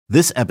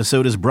This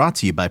episode is brought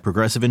to you by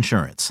Progressive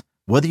Insurance.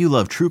 Whether you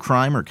love true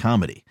crime or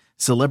comedy,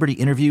 celebrity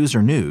interviews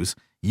or news,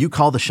 you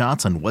call the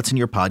shots on what's in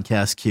your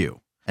podcast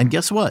queue. And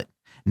guess what?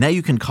 Now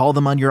you can call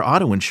them on your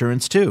auto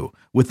insurance too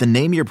with the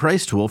Name Your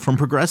Price tool from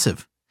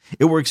Progressive.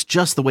 It works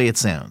just the way it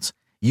sounds.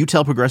 You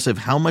tell Progressive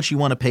how much you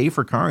want to pay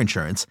for car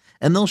insurance,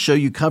 and they'll show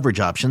you coverage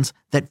options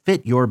that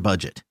fit your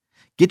budget.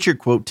 Get your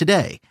quote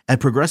today at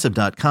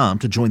Progressive.com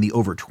to join the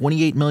over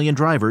 28 million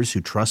drivers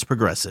who trust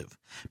Progressive.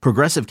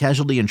 Progressive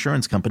Casualty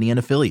Insurance Company and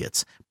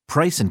Affiliates.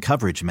 Price and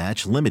coverage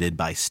match limited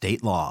by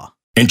state law.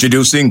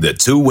 Introducing the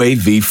Two-Way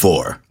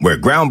V4, where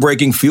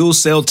groundbreaking fuel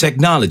cell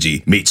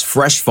technology meets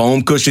fresh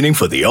foam cushioning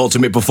for the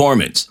ultimate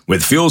performance.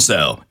 With Fuel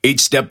Cell, each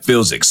step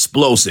feels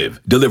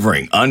explosive,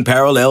 delivering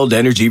unparalleled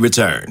energy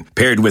return.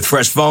 Paired with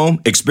fresh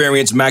foam,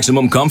 experience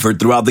maximum comfort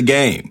throughout the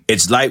game.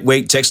 Its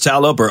lightweight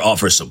textile upper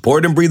offers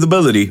support and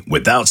breathability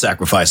without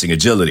sacrificing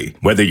agility.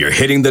 Whether you're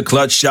hitting the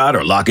clutch shot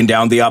or locking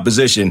down the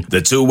opposition,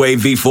 the Two-Way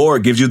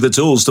V4 gives you the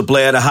tools to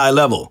play at a high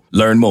level.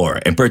 Learn more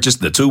and purchase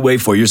the Two-Way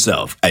for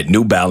yourself at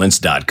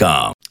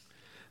newbalance.com.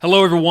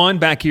 Hello, everyone.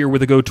 Back here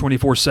with the Go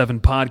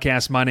 24/7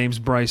 podcast. My name's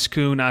Bryce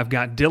Kuhn. I've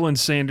got Dylan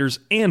Sanders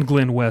and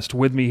Glenn West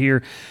with me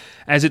here.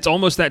 As it's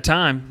almost that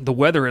time, the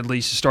weather at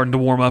least is starting to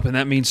warm up, and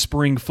that means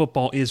spring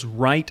football is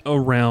right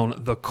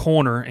around the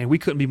corner, and we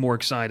couldn't be more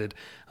excited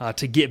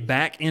to get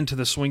back into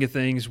the swing of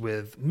things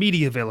with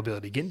media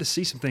availability, getting to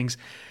see some things.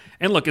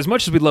 And look, as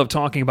much as we love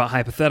talking about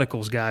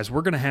hypotheticals, guys,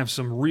 we're going to have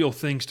some real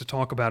things to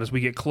talk about as we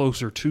get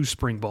closer to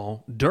spring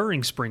ball,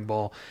 during spring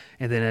ball,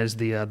 and then as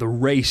the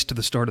race to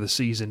the start of the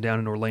season down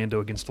in Orlando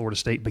against Florida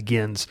State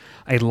begins,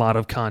 a lot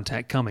of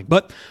contact coming.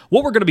 But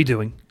what we're going to be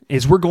doing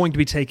is we're going to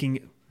be taking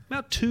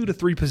about 2 to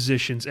 3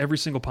 positions every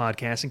single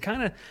podcast and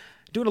kind of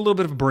doing a little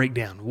bit of a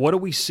breakdown. What do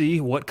we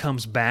see? What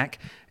comes back?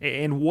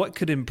 And what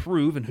could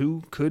improve and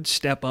who could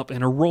step up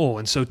in a role?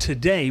 And so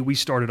today we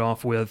started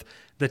off with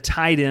the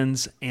tight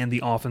ends and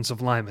the offensive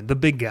linemen, the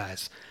big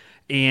guys.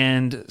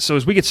 And so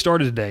as we get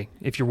started today,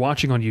 if you're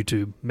watching on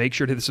YouTube, make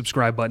sure to hit the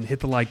subscribe button,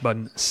 hit the like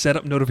button, set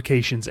up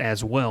notifications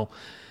as well.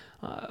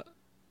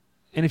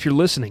 And if you're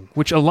listening,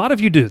 which a lot of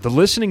you do, the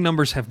listening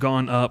numbers have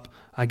gone up.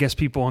 I guess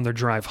people on their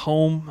drive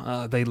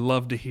home, they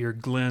love to hear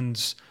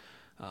Glenn's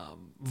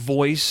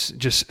voice,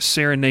 just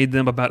serenade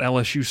them about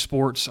LSU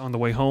sports on the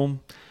way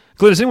home.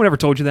 Glenn, has anyone ever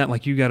told you that?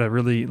 Like, you got to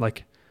really,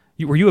 like,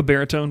 were you a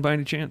baritone by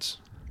any chance?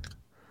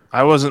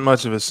 I wasn't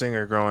much of a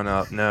singer growing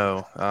up.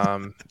 No,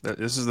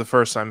 this is the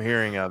first time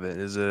hearing of it.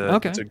 Is it?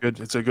 Okay.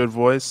 It's a good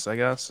voice, I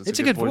guess. It's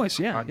a good voice.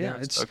 Yeah, yeah.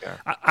 It's okay.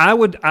 I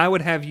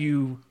would have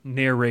you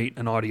narrate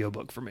an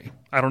audiobook for me.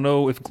 I don't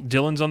know if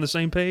Dylan's on the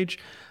same page.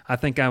 I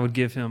think I would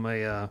give him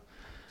a.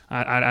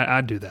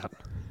 I'd do that.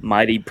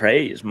 Mighty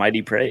praise,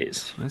 mighty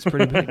praise. That's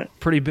pretty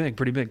big,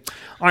 pretty big.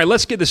 All right,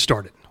 let's get this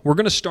started. We're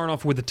going to start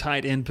off with the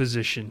tight end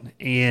position,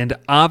 and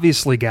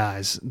obviously,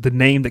 guys, the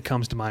name that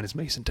comes to mind is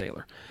Mason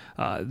Taylor.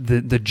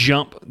 The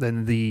jump,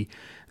 then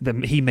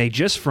he made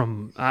just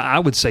from, I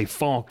would say,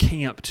 fall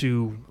camp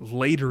to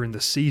later in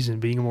the season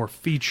being a more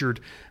featured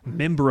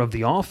member of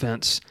the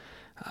offense.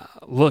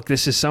 Look,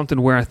 this is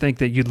something where I think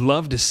that you'd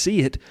love to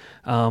see it.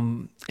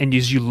 And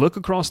as you look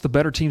across the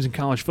better teams in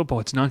college football,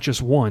 it's not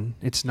just one,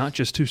 it's not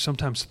just two,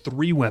 sometimes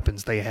 3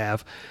 weapons they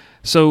have.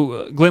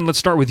 So, Glenn, let's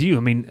start with you.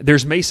 I mean,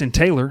 there's Mason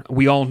Taylor.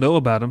 We all know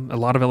about him. A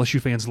lot of LSU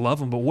fans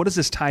love him. But what does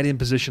this tight end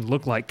position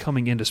look like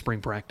coming into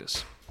spring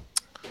practice?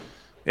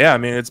 Yeah, I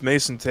mean, it's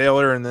Mason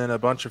Taylor and then a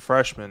bunch of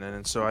freshmen.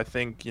 And so I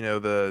think,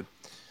 the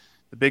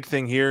big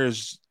thing here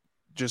is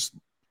just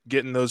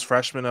getting those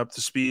freshmen up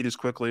to speed as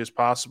quickly as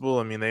possible.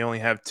 I mean, they only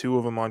have 2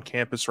 of them on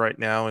campus right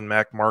now, in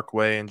Mac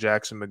Markway and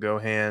Jackson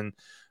McGohan.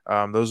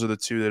 Those are the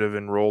 2 that have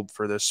enrolled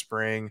for this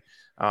spring.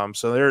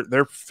 So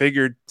they're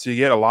figured to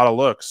get a lot of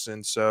looks.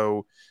 And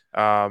so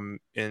and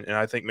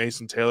I think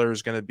Mason Taylor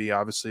is going to be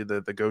obviously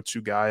the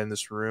go-to guy in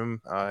this room.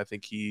 I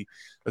think he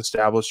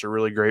established a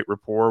really great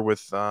rapport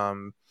with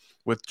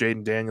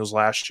Jaden Daniels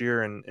last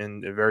year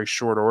in a very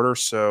short order.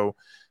 So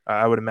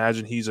I would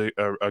imagine he's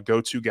a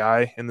go-to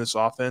guy in this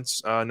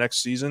offense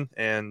next season.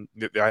 And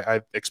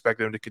I expect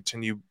them to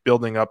continue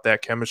building up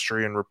that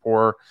chemistry and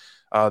rapport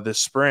this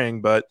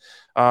spring. But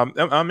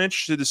I'm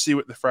interested to see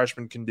what the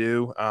freshmen can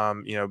do.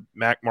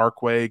 Mac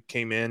Markway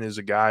came in as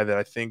a guy that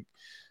I think,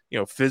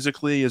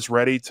 physically is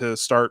ready to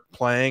start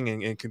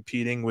playing and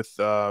competing with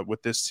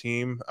this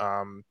team.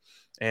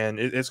 And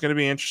it's going to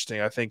be interesting.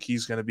 I think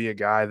he's going to be a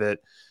guy that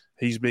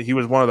he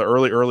was one of the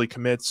early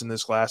commits in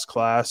this last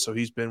class. So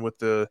he's been with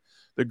the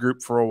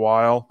group for a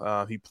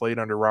while. He played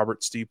under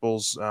Robert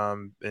Steeples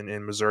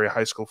in Missouri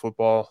high school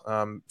football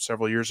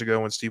several years ago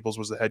when Steeples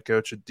was the head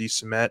coach at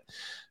DeSmet.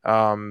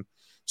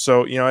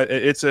 So,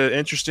 it's an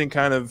interesting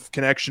kind of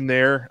connection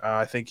there.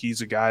 I think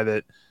he's a guy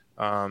that,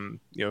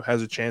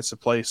 has a chance to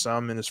play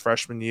some in his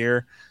freshman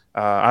year.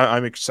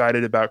 I'm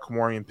excited about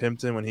Kamorian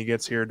Pimpton when he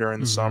gets here during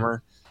the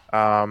summer.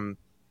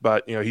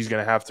 But, he's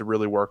going to have to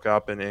really work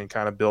up and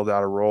kind of build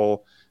out a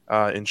role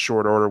in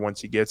short order once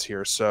he gets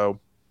here. So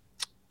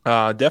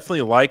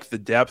definitely like the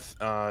depth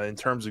in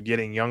terms of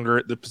getting younger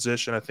at the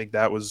position. I think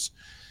that was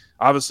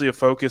obviously a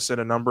focus in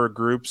a number of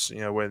groups,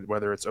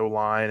 whether it's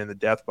O-line and the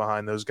depth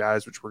behind those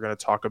guys, which we're going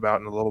to talk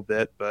about in a little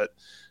bit. But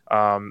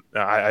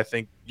I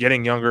think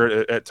getting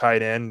younger at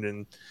tight end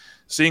and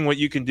seeing what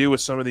you can do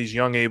with some of these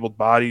young abled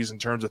bodies in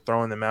terms of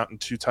throwing them out in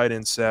 2 tight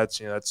end sets,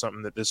 that's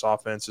something that this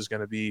offense is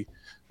going to be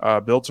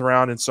built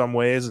around in some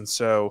ways. And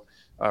so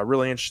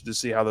really interested to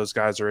see how those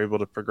guys are able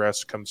to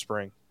progress come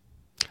spring.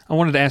 I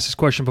wanted to ask this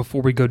question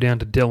before we go down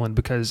to Dylan,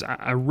 because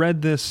I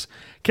read this,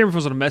 I can't remember if it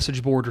was on a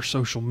message board or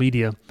social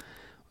media.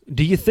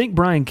 Do you think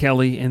Brian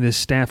Kelly and this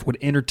staff would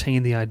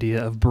entertain the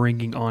idea of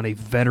bringing on a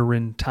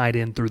veteran tight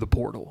end through the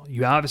portal?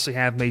 You obviously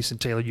have Mason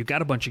Taylor. You've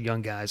got a bunch of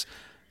young guys.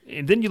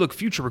 And then you look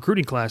future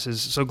recruiting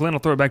classes. So, Glenn, I'll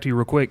throw it back to you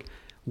real quick.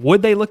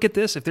 Would they look at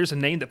this? If there's a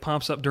name that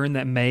pops up during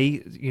that May,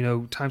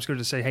 time scale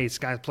to say, hey, this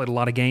guy's played a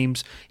lot of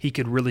games, he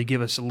could really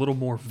give us a little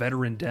more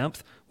veteran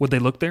depth, would they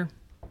look there?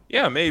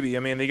 Yeah, maybe. I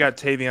mean, they got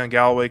Tavion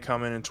Galloway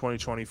coming in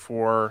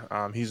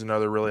 2024. He's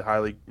another really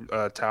highly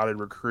touted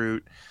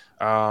recruit.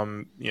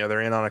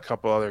 They're in on a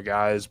couple other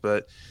guys,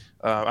 but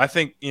I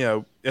think,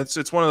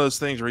 it's one of those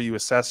things where you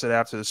assess it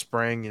after the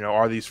spring.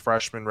 Are these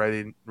freshmen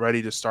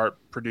ready to start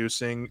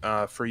producing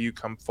for you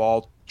come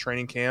fall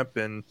training camp?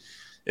 And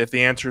if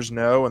the answer is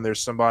no, and there's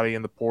somebody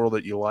in the portal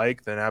that you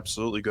like, then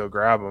absolutely go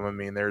grab them. I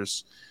mean,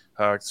 there's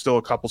still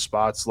a couple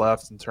spots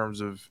left in terms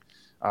of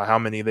how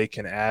many they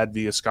can add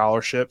via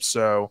scholarship.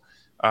 So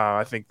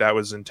I think that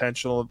was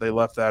intentional that they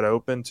left that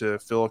open to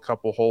fill a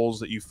couple holes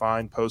that you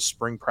find post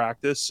spring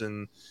practice.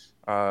 And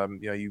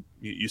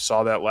you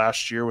saw that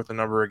last year with a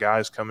number of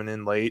guys coming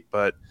in late,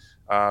 but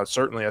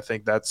certainly I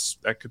think that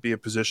could be a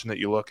position that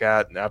you look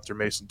at after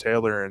Mason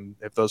Taylor. And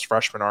if those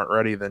freshmen aren't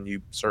ready, then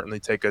you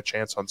certainly take a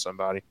chance on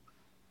somebody.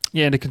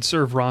 Yeah, and a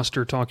conserve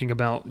roster, talking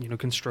about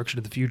construction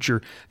of the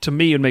future, to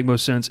me it would make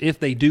most sense if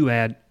they do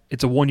add.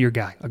 It's a one-year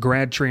guy, a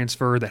grad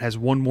transfer that has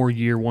one more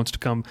year, wants to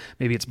come.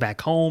 Maybe it's back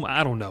home.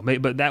 I don't know.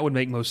 But that would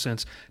make most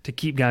sense to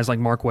keep guys like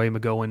Markway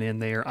McGowan in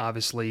there,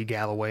 obviously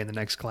Galloway in the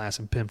next class,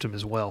 and Pimpton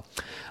as well.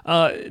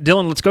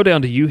 Dylan, let's go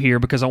down to you here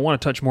because I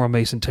want to touch more on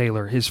Mason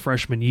Taylor. His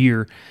freshman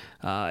year,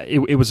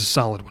 it was a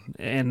solid one.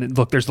 And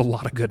look, there's a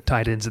lot of good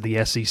tight ends in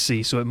the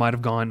SEC, so it might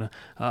have gone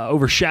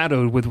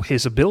overshadowed with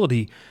his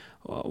ability.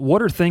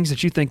 What are things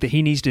that you think that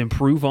he needs to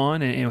improve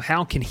on, and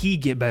how can he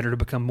get better to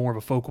become more of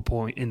a focal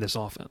point in this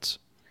offense?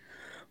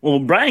 Well,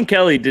 Brian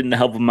Kelly didn't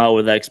help him out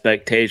with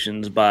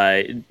expectations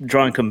by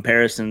drawing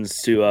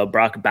comparisons to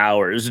Brock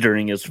Bowers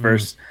during his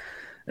first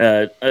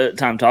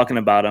time talking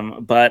about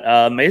him.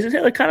 But Mason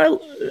Taylor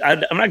I'm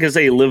not going to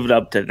say he lived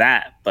up to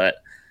that, but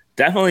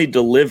definitely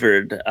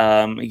delivered,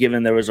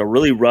 given there was a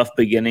really rough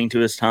beginning to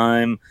his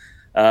time,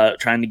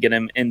 trying to get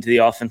him into the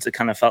offense. It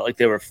kind of felt like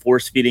they were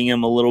force-feeding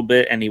him a little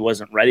bit, and he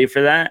wasn't ready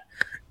for that.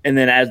 And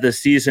then as the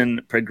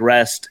season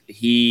progressed,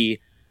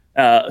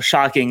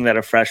 shocking that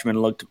a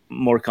freshman looked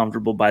more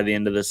comfortable by the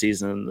end of the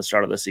season than the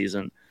start of the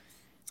season.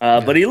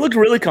 But he looked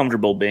really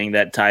comfortable being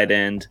that tight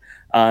end.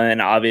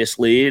 And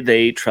obviously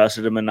they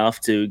trusted him enough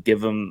to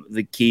give him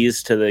the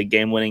keys to the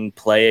game-winning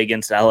play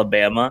against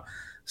Alabama.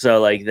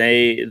 So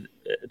they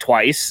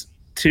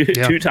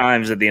two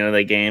times at the end of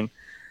the game.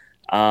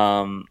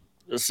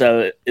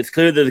 So it's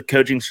clear that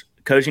the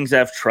coaching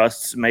staff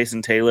trusts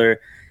Mason Taylor,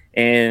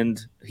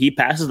 and he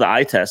passes the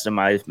eye test, in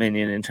my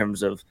opinion, in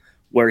terms of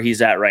where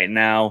he's at right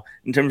now.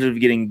 In terms of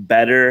getting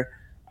better,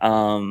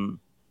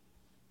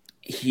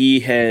 he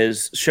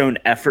has shown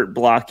effort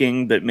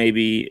blocking, but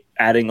maybe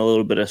adding a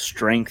little bit of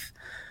strength.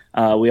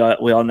 We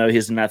all know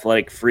he's an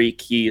athletic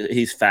freak.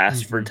 He's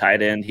fast for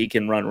tight end. He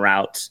can run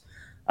routes,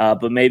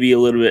 but maybe a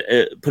little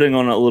bit putting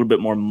on a little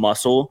bit more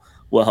muscle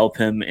will help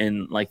him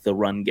in the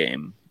run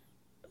game.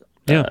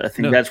 Yeah, I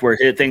think that's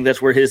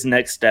where his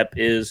next step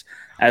is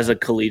as a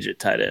collegiate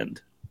tight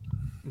end.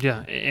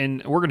 Yeah,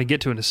 and we're going to get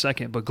to it in a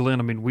second. But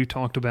Glenn, I mean, we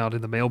talked about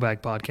in the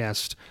Mailbag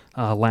podcast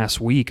last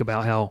week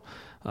about how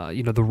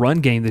the run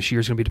game this year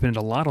is going to be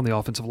dependent a lot on the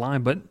offensive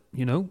line. But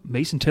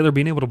Mason Taylor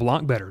being able to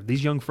block better.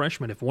 These young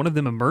freshmen, if one of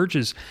them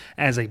emerges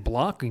as a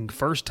blocking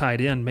first tight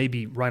end,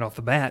 maybe right off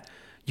the bat,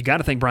 you got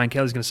to think Brian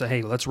Kelly's going to say,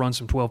 hey, let's run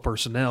some 12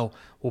 personnel.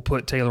 We'll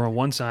put Taylor on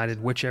one side,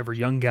 and whichever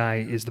young guy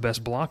is the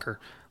best blocker,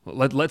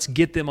 let's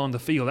get them on the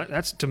field.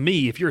 That's, to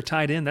me, if you're a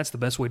tight end, that's the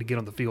best way to get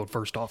on the field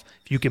first off.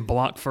 If you can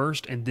block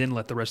first and then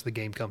let the rest of the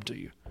game come to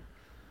you.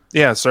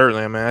 Yeah,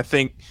 certainly. I mean, I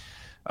think,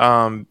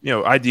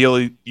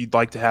 ideally you'd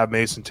like to have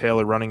Mason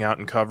Taylor running out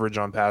in coverage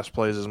on pass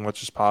plays as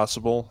much as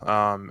possible.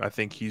 I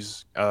think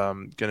he's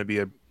going to be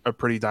a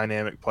pretty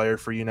dynamic player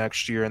for you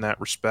next year in that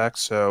respect.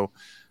 So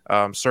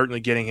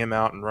certainly getting him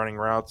out and running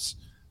routes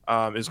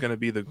is going to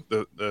be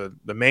the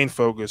main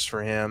focus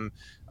for him.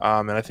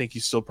 And I think he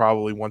still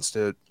probably wants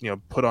to,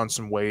 put on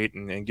some weight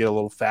and get a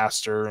little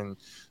faster and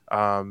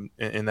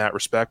in that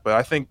respect. But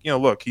I think,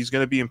 look, he's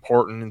going to be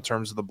important in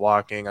terms of the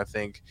blocking. I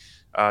think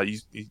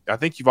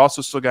you've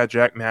also still got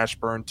Jack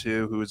Mashburn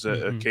too, who is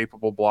a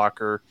capable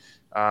blocker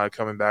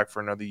coming back for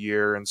another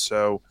year. And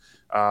so,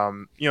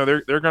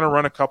 they're going to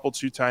run a couple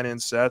 2 tight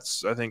end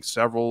sets, I think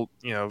several,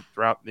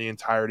 throughout the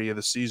entirety of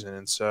the season.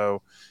 And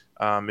so,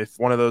 If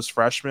one of those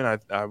freshmen,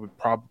 I would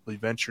probably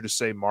venture to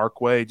say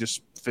Markway,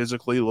 just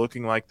physically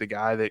looking like the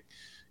guy that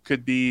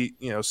could be,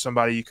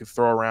 somebody you could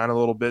throw around a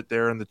little bit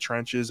there in the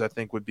trenches, I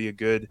think would be a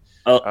good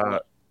a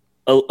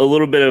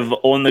little bit of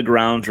on the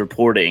ground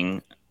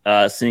reporting,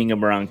 seeing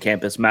him around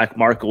campus. Mac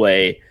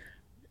Markaway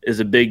is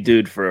a big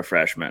dude for a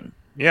freshman.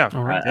 Yeah,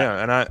 right.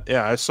 Yeah, and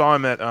I saw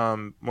him at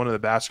one of the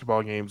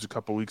basketball games a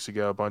couple weeks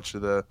ago. A bunch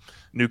of the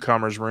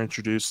newcomers were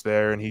introduced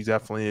there, and he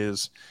definitely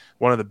is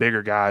one of the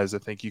bigger guys I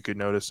think you could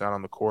notice out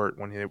on the court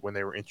when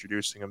they were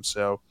introducing him.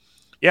 So,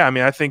 yeah, I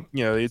mean, I think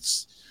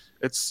it's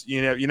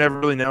you never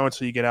really know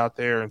until you get out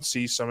there and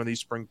see some of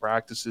these spring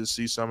practices,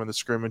 see some of the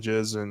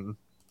scrimmages, and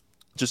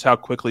just how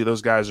quickly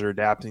those guys are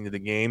adapting to the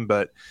game.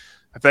 But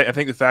I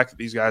think the fact that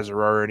these guys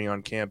are already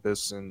on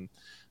campus and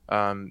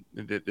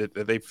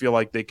they feel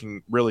like they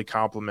can really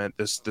complement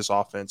this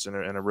offense in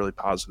a really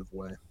positive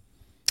way.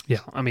 Yeah,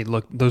 I mean,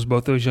 look,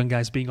 both those young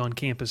guys being on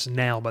campus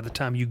now, by the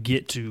time you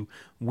get to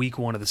week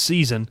 1 of the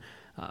season,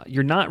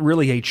 you're not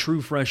really a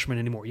true freshman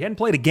anymore. You hadn't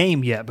played a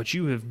game yet, but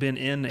you have been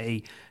in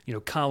a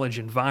college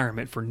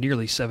environment for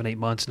nearly 7-8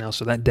 months now,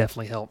 so that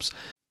definitely helps.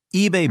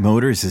 eBay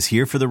Motors is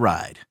here for the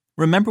ride.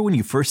 Remember when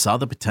you first saw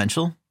the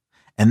potential?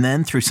 And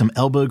then through some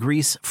elbow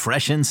grease,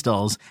 fresh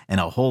installs, and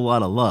a whole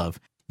lot of love,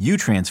 you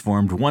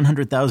transformed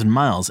 100,000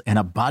 miles and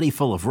a body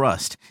full of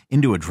rust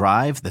into a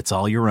drive that's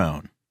all your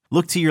own.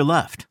 Look to your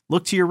left.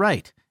 Look to your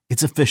right.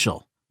 It's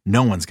official.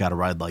 No one's got a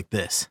ride like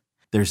this.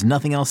 There's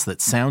nothing else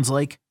that sounds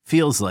like,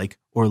 feels like,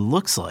 or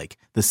looks like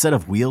the set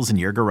of wheels in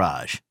your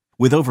garage.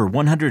 With over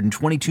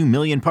 122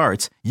 million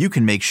parts, you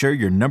can make sure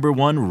your number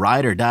one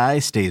ride or die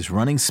stays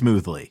running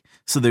smoothly.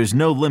 So there's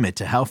no limit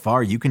to how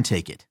far you can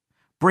take it.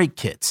 Brake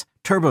kits,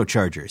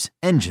 turbochargers,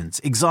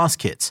 engines, exhaust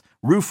kits,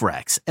 roof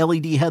racks,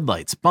 LED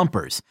headlights,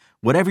 bumpers,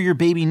 whatever your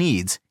baby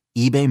needs,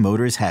 eBay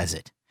Motors has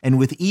it. And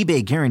with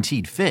eBay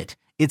Guaranteed Fit,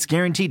 it's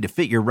guaranteed to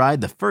fit your ride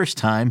the first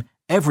time,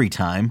 every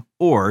time,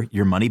 or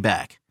your money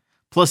back.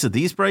 Plus at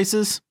these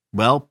prices,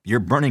 well, you're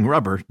burning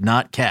rubber,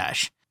 not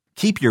cash.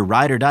 Keep your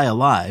ride or die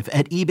alive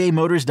at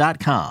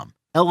ebaymotors.com.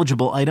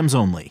 Eligible items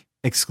only.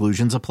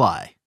 Exclusions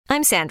apply.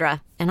 I'm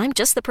Sandra, and I'm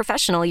just the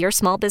professional your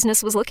small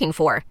business was looking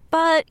for.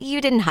 But you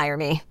didn't hire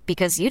me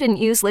because you didn't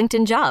use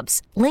LinkedIn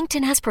Jobs.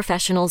 LinkedIn has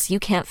professionals you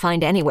can't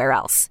find anywhere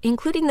else,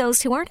 including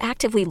those who aren't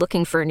actively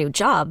looking for a new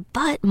job,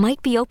 but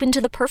might be open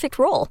to the perfect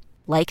role,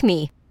 like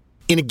me.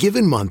 In a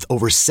given month,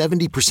 over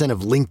 70%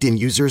 of LinkedIn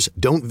users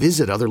don't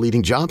visit other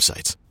leading job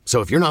sites. So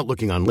if you're not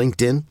looking on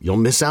LinkedIn, you'll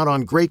miss out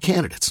on great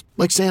candidates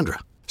like Sandra.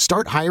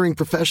 Start hiring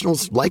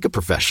professionals like a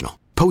professional.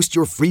 Post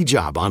your free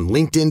job on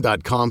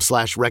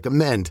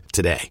linkedin.com/recommend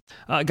today.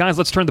 Guys,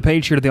 let's turn the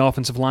page here to the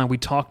offensive line. We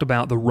talked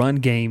about the run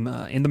game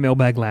in the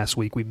mailbag last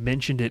week. We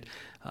mentioned it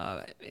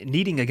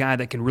needing a guy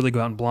that can really go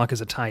out and block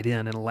as a tight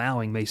end and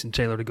allowing Mason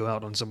Taylor to go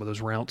out on some of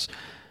those routes.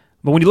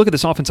 But when you look at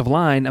this offensive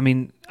line, I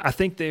mean, I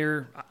think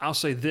I'll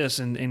say this,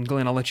 and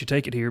Glenn, I'll let you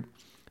take it here.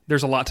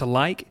 There's a lot to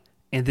like,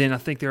 and then I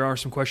think there are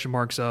some question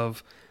marks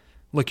of,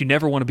 look, you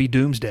never want to be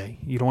doomsday.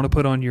 You don't want to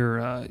put on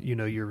your,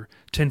 your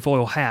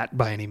tinfoil hat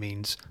by any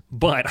means.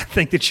 But I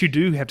think that you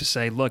do have to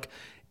say, look,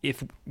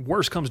 if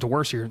worse comes to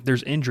worse here,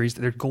 there's injuries.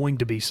 There are going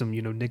to be some,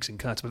 nicks and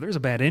cuts. But if there's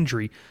a bad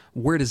injury,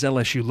 where does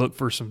LSU look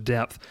for some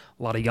depth?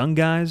 A lot of young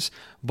guys.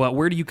 But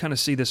where do you kind of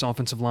see this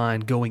offensive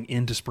line going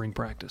into spring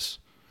practice?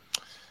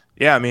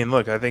 Yeah, I mean,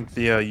 look, I think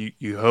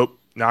you hope,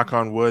 knock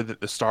on wood, that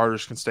the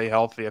starters can stay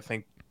healthy. I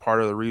think part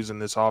of the reason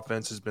this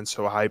offense has been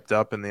so hyped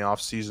up in the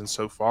offseason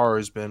so far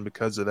has been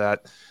because of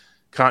that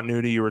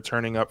continuity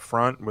returning up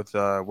front with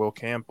Will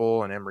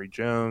Campbell and Emory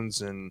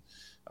Jones and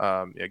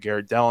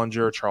Garrett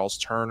Dellinger, Charles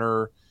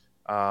Turner,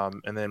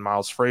 and then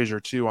Miles Frazier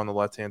too on the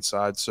left-hand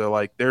side. So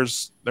like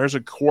there's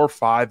a core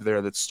five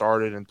there that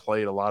started and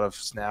played a lot of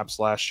snaps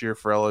last year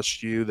for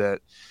LSU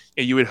that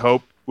you would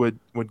hope would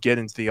get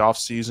into the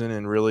offseason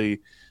and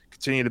really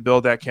continue to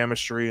build that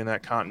chemistry and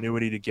that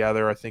continuity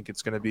together. I think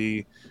it's going to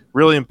be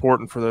really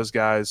important for those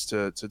guys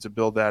to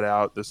build that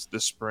out this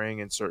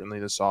spring and certainly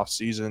this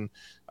offseason.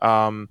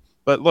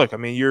 But look, I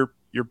mean,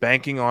 you're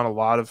banking on a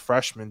lot of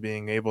freshmen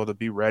being able to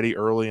be ready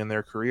early in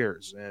their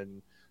careers.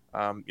 And,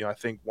 I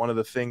think one of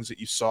the things that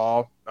you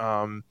saw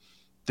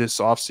this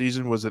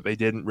offseason was that they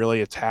didn't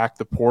really attack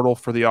the portal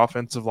for the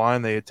offensive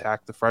line. They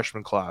attacked the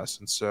freshman class.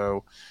 And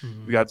so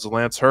we got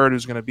Zalance Hurd,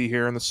 who's going to be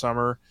here in the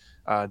summer.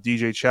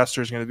 DJ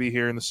Chester is going to be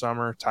here in the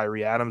summer.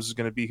 Tyree Adams is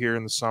going to be here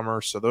in the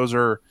summer. So those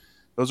are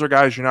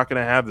guys you're not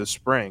going to have this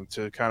spring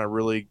to kind of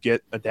really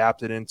get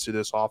adapted into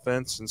this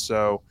offense. And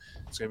so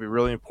it's going to be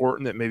really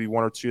important that maybe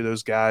one or two of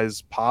those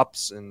guys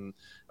pops and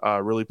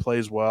really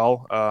plays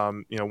well,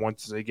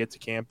 once they get to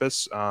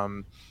campus.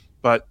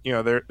 But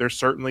there's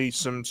certainly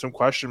some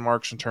question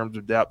marks in terms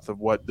of depth of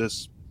what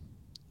this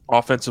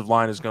offensive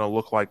line is going to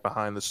look like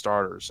behind the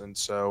starters. And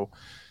so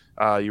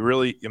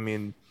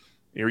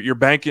you're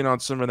banking on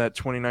some of that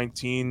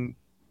 2019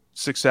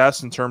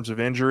 success in terms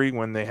of injury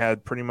when they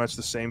had pretty much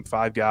the same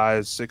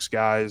 6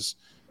 guys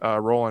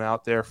rolling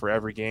out there for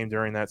every game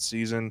during that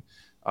season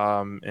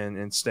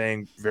and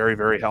staying very,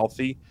 very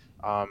healthy.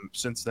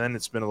 Since then,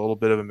 it's been a little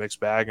bit of a mixed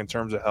bag in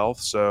terms of health.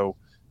 So,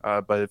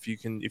 but if you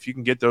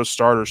can get those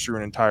starters through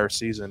an entire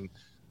season,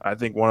 I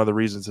think one of the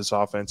reasons this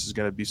offense is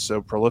going to be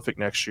so prolific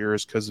next year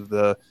is because of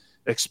the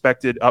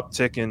expected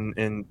uptick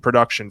in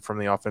production from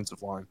the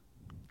offensive line.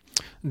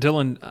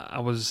 Dylan, I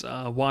was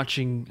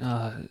watching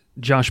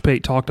Josh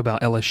Pate talked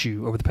about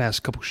LSU over the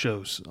past couple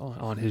shows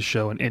on his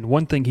show, and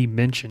one thing he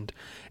mentioned,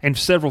 and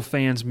several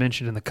fans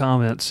mentioned in the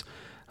comments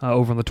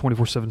over on the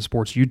 24/7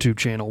 Sports YouTube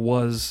channel,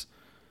 was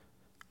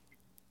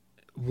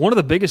one of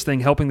the biggest thing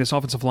helping this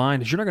offensive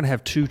line is you're not going to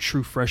have two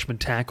true freshman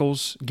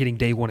tackles getting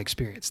day one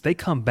experience. They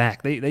come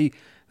back.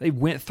 They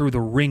went through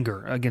the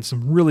ringer against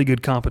some really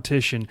good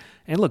competition.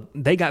 And look,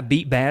 they got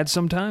beat bad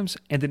sometimes,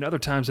 and then other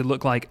times it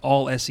looked like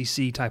all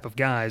SEC type of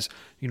guys,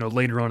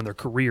 later on in their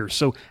careers.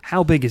 So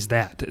how big is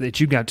that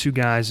you got two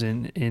guys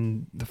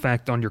in the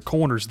fact on your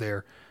corners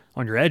there,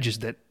 on your edges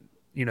that,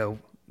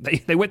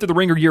 they went through the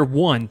ringer year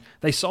one,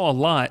 they saw a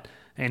lot,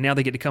 and now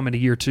they get to come into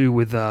year two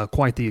with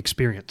quite the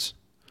experience.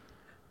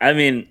 I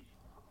mean,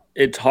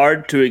 it's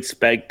hard to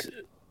expect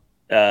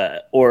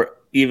or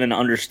even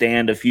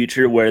understand a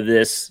future where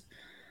this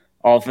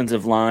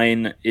offensive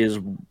line is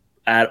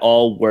at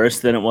all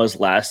worse than it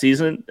was last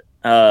season.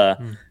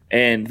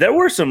 And there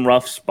were some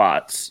rough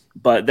spots,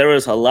 but there were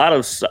a lot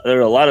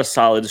of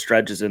solid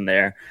stretches in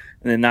there.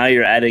 And then now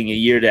you're adding a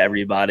year to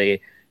everybody.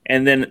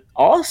 And then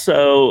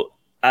also,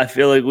 I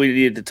feel like we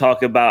need to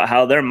talk about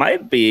how there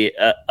might be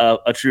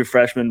a true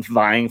freshman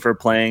vying for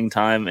playing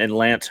time in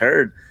Lance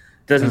Hurd.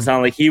 Doesn't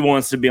sound like he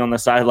wants to be on the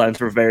sidelines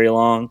for very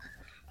long.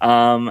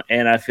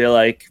 And I feel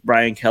like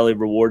Brian Kelly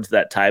rewards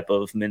that type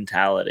of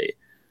mentality.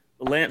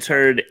 Lance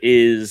Hurd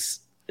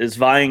is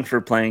vying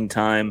for playing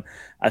time.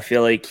 I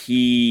feel like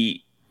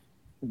he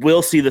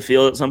will see the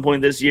field at some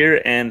point this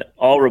year, and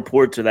all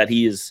reports are that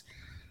he is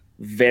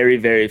very,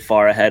 very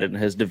far ahead in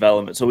his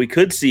development. So we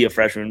could see a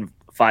freshman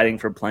fighting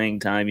for playing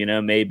time.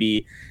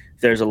 Maybe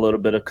there's a little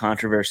bit of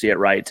controversy at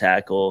right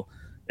tackle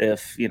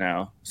if,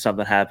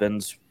 something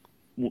happens.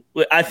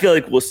 I feel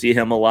like we'll see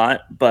him a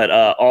lot, but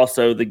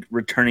also the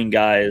returning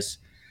guys,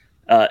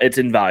 it's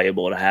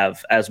invaluable to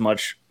have as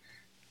much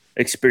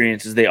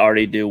experience as they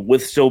already do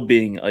with still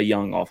being a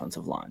young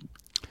offensive line.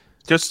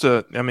 Just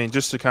to kind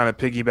of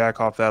piggyback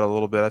off that a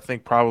little bit, I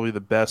think probably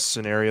the best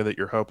scenario that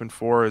you're hoping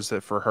for is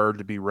that for Hurd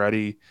to be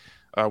ready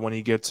when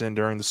he gets in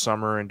during the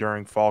summer and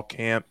during fall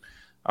camp.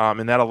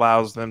 And that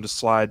allows them to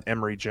slide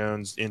Emory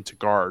Jones into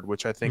guard,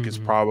 which I think is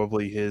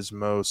probably his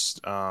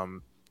most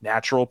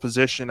natural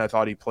position. I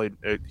thought he played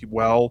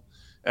well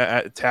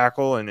at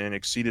tackle and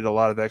exceeded a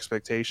lot of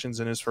expectations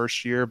in his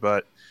first year,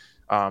 but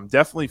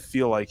definitely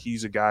feel like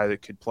he's a guy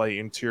that could play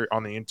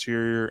on the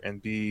interior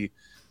and be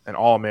an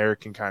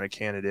All-American kind of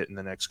candidate in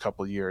the next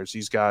couple of years.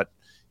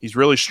 He's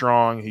really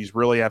strong. He's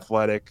really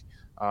athletic.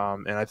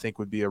 And I think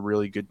would be a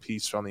really good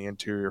piece on the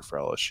interior for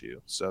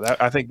LSU. So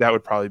I think that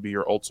would probably be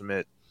your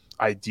ultimate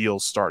ideal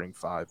starting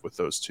five with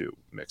those two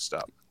mixed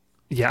up.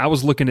 Yeah, I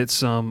was looking at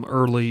some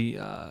early,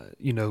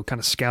 kind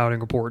of scouting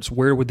reports.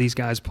 Where would these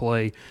guys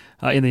play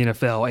in the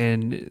NFL?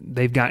 And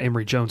they've got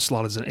Emory Jones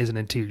slotted as an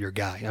interior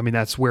guy. I mean,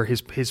 that's where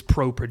his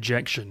pro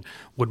projection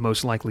would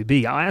most likely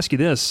be. I'll ask you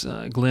this,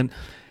 Glenn.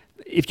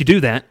 If you do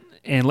that,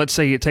 and let's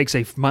say it takes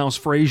a Miles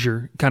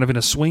Frazier kind of in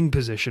a swing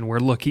position where,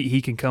 look, he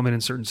can come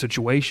in certain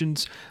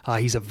situations.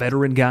 He's a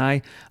veteran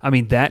guy. I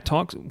mean, that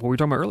talks, what we were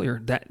talking about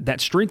earlier, that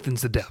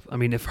strengthens the depth. I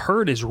mean, if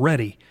Hurd is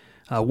ready,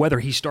 whether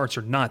he starts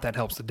or not, that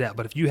helps the depth.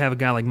 But if you have a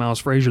guy like Miles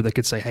Frazier that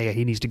could say, hey,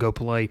 he needs to go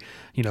play,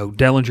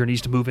 Dellinger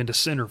needs to move into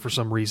center for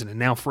some reason, and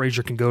now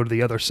Frazier can go to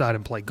the other side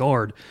and play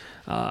guard,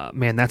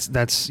 man, that's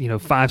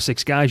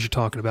 5-6 guys you're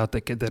talking about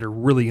that are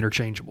really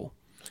interchangeable.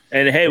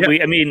 And hey,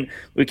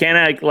 we can't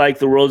act like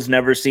the world's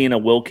never seen a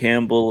Will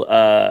Campbell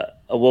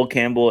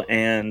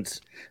and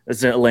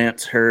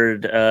Lance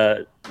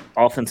Hurd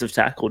offensive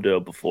tackle duo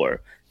before,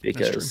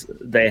 because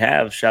they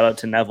have. Shout out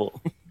to Neville.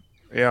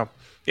 Yeah.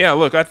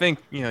 Look, I think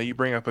you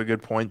bring up a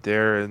good point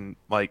there, and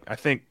I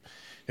think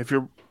if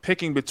you're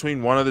picking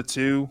between one of the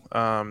two,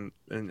 and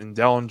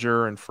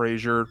Dellinger and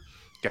Frazier,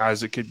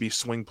 guys that could be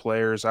swing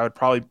players, I would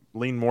probably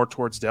lean more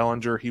towards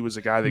Dellinger. He was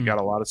a guy that got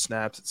a lot of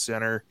snaps at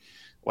center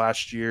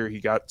last year. He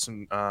got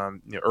some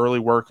early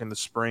work in the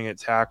spring at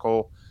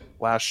tackle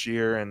last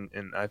year, and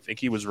I think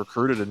he was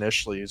recruited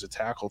initially as a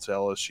tackle to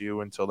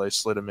LSU until they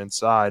slid him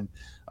inside.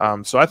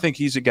 So I think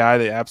he's a guy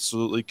that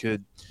absolutely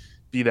could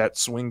be that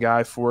swing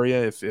guy for you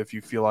if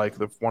you feel like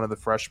one of the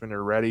freshmen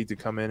are ready to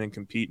come in and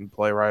compete and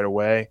play right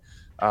away.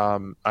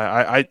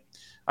 I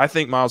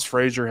think Miles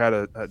Frazier had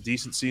a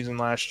decent season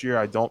last year.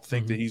 I don't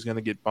think that he's going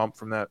to get bumped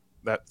from that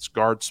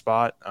guard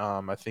spot.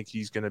 I think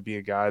he's going to be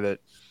a guy that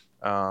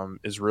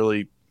is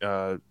really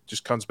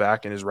just comes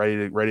back and is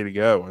ready to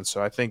go. And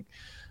so I think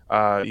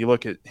you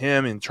look at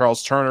him and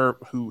Charles Turner,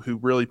 who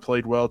really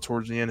played well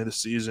towards the end of the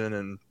season,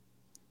 and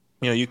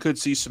you could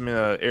see some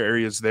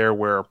areas there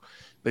where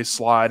they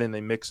slide and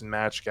they mix and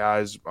match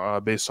guys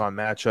based on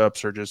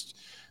matchups or just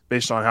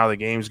based on how the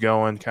game's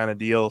going kind of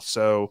deal.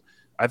 So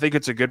I think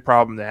it's a good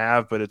problem to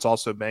have, but it's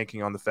also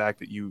banking on the fact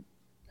that you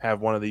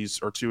have one of these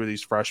or two of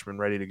these freshmen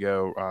ready to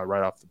go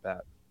right off the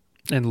bat.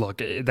 And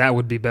look, that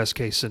would be best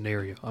case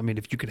scenario. I mean,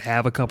 if you could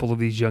have a couple of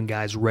these young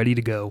guys ready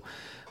to go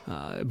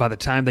by the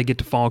time they get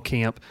to fall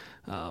camp.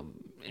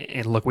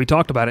 And look, we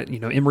talked about it.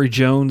 Emory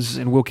Jones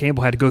and Will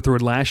Campbell had to go through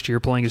it last year,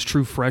 playing as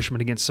true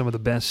freshmen against some of the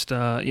best,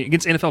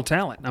 against NFL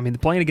talent. I mean,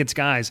 playing against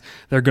guys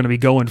that are going to be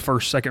going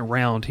first, second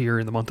round here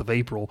in the month of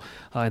April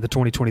in the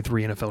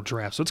 2023 NFL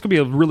Draft. So it's going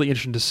to be really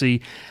interesting to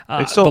see.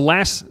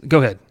 Go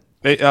ahead.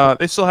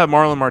 They still have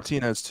Marlon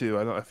Martinez too.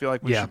 I feel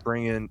like we should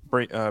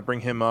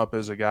bring him up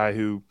as a guy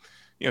who,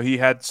 he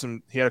had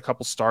a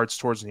couple starts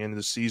towards the end of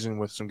the season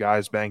with some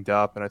guys banged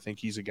up, and I think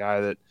he's a guy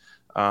that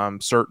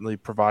certainly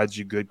provides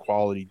you good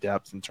quality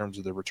depth in terms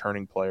of the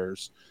returning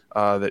players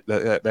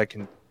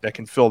that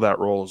can fill that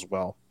role as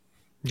well.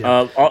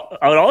 Yeah.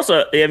 I would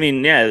also,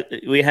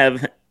 we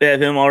have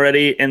him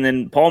already, and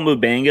then Paul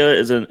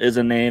Mubanga is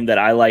a name that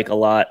I like a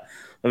lot.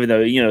 Even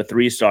though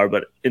 3-star,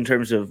 but in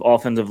terms of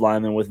offensive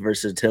lineman with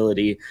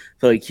versatility, I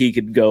feel like he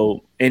could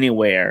go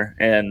anywhere,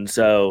 and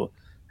so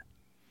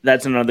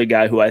that's another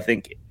guy who I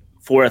think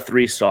for a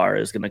 3-star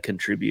is going to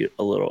contribute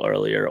a little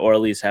earlier, or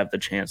at least have the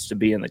chance to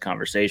be in the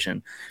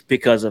conversation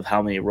because of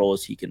how many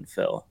roles he can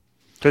fill.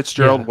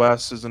 Fitzgerald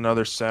West is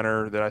another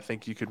center that I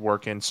think you could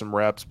work in some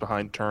reps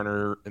behind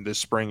Turner in this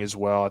spring as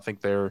well. I think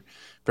they're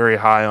very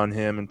high on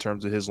him in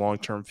terms of his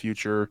long-term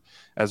future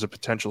as a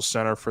potential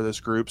center for this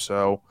group.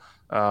 So,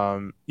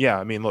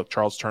 look,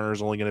 Charles Turner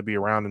is only going to be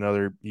around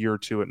another year or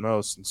two at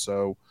most, and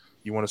so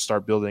you want to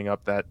start building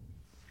up that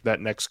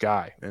next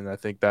guy. And I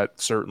think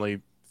that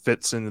certainly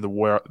fits into the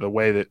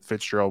way that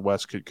Fitzgerald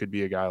West could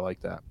be a guy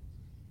like that.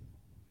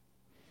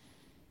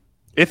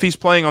 If he's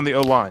playing on the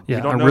O-line.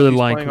 Yeah, I really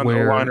like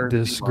where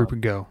this group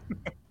would go.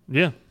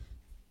 Yeah.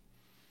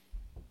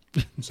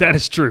 That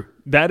is true.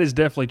 That is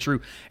definitely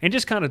true. And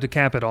just kind of to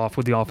cap it off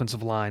with the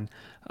offensive line,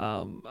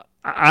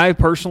 I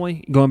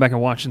personally, going back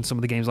and watching some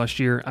of the games last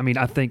year,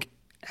 I think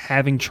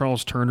having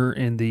Charles Turner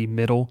in the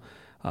middle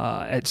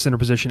at center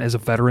position as a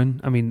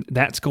veteran,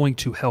 that's going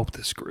to help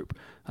this group.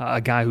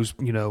 A guy who's,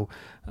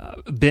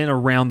 been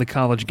around the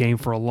college game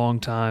for a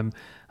long time,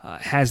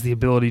 has the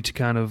ability to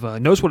kind of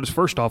knows what it's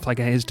first off like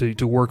it is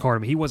to work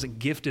hard. He wasn't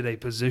gifted a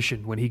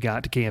position when he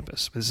got to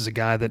campus. This is a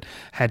guy that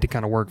had to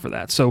kind of work for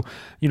that. So,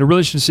 really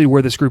interesting to see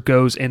where this group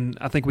goes. And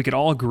I think we could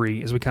all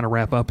agree as we kind of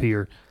wrap up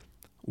here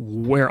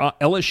where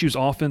LSU's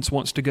offense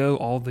wants to go,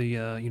 all the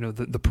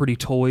the pretty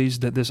toys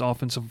that this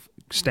offensive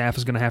staff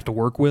is going to have to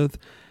work with.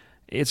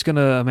 It's going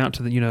to amount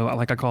to the,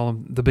 like I call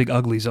them, the big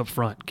uglies up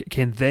front.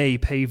 Can they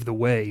pave the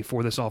way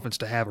for this offense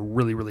to have a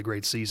really, really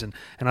great season?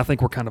 And I think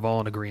we're kind of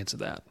all in agreement to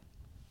that.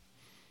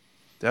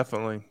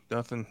 Definitely.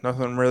 Nothing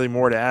really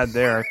more to add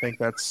there. I think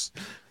that's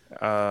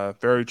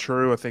very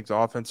true. I think the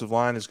offensive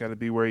line is going to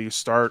be where you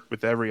start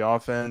with every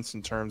offense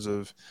in terms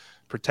of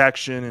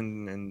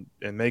protection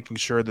and making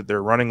sure that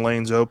their running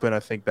lanes open. I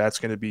think that's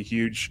going to be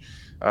huge.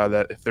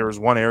 That if there was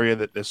one area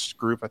that this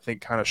group, I think,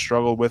 kind of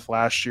struggled with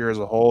last year as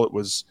a whole, it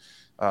was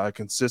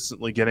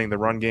consistently getting the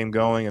run game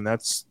going. And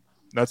that's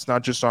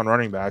not just on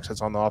running backs.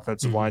 That's on the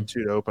offensive line,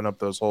 too, to open up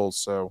those holes.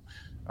 So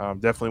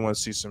definitely want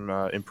to see some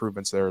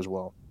improvements there as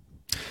well.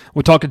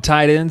 We're talking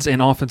tight ends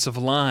and offensive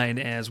line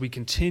as we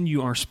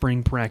continue our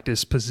spring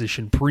practice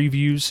position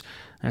previews.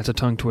 That's a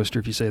tongue twister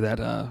if you say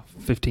that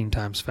 15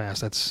 times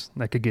fast.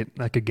 That could get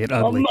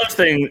ugly. Well, most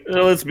things,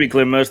 let's be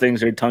clear, most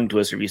things are tongue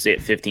twister if you say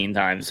it 15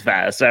 times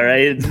fast. All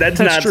right, that's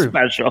not true.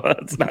 Special.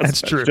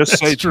 That's true. Just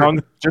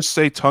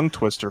say tongue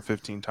twister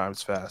 15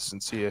 times fast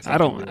and see if I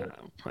don't.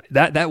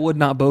 That would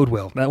not bode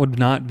well. That would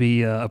not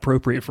be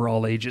appropriate for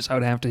all ages. I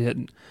would have to hit.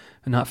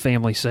 Not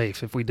family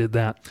safe if we did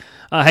that.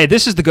 Hey,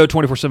 this is the Go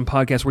 24/7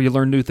 podcast where you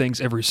learn new things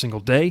every single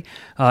day,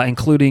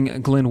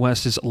 including Glenn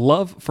West's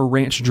love for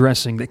ranch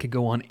dressing that could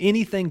go on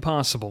anything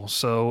possible.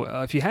 So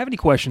if you have any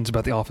questions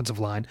about the offensive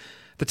line,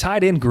 the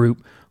tight end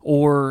group,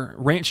 or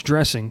ranch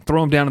dressing, throw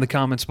them down in the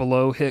comments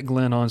below. Hit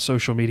Glenn on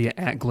social media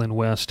at Glenn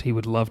West. He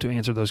would love to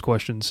answer those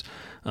questions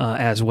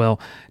as well.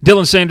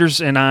 Dylan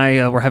Sanders and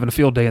I were having a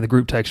field day in the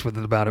group text with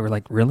it about it. We're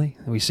like, really?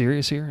 Are we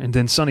serious here? And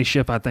then Sonny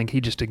Ship, I think he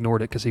just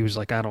ignored it because he was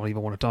like, I don't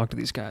even want to talk to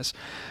these guys.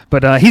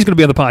 But he's going to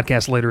be on the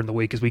podcast later in the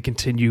week as we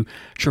continue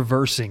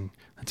traversing.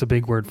 That's a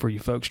big word for you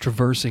folks,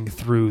 traversing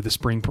through the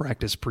spring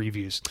practice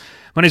previews.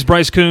 My name is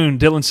Bryce Kuhn,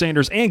 Dylan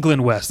Sanders, and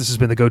Glenn West. This has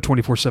been the Go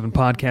 24/7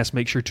 podcast.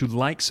 Make sure to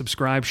like,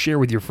 subscribe, share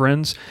with your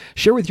friends,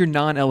 share with your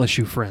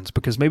non-LSU friends,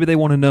 because maybe they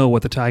want to know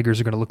what the Tigers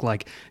are going to look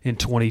like in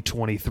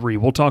 2023.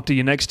 We'll talk to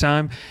you next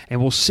time,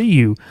 and we'll see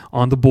you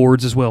on the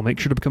boards as well. Make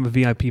sure to become a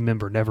VIP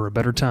member. Never a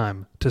better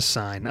time to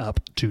sign up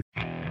to.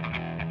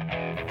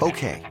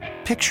 Okay,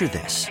 picture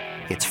this.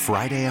 It's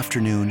Friday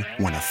afternoon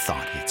when a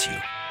thought hits you.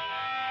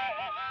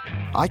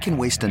 I can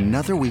waste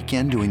another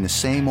weekend doing the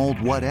same old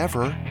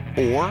whatever,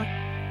 or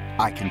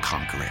I can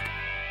conquer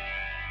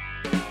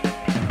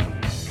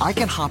it. I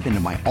can hop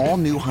into my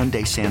all-new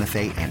Hyundai Santa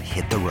Fe and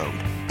hit the road.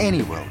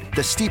 Any road.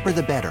 The steeper,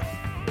 the better.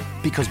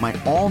 Because my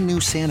all-new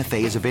Santa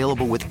Fe is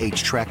available with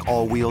H-Track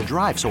all-wheel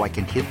drive, so I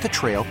can hit the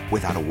trail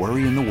without a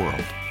worry in the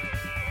world.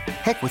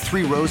 Heck, with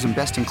 3 rows and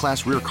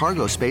best-in-class rear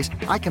cargo space,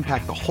 I can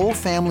pack the whole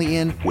family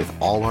in with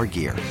all our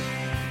gear.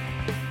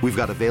 We've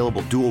got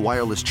available dual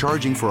wireless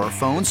charging for our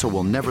phones, so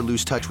we'll never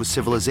lose touch with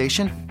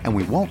civilization, and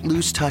we won't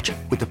lose touch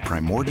with the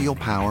primordial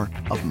power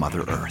of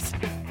Mother Earth.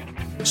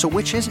 So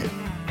which is it?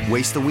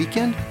 Waste the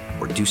weekend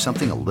or do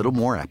something a little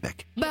more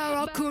epic?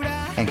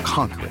 And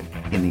conquer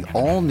it in the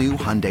all-new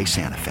Hyundai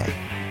Santa Fe.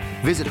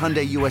 Visit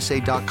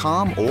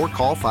HyundaiUSA.com or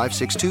call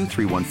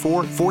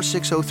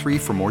 562-314-4603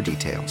 for more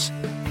details.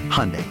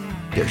 Hyundai,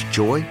 there's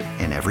joy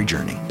in every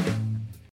journey.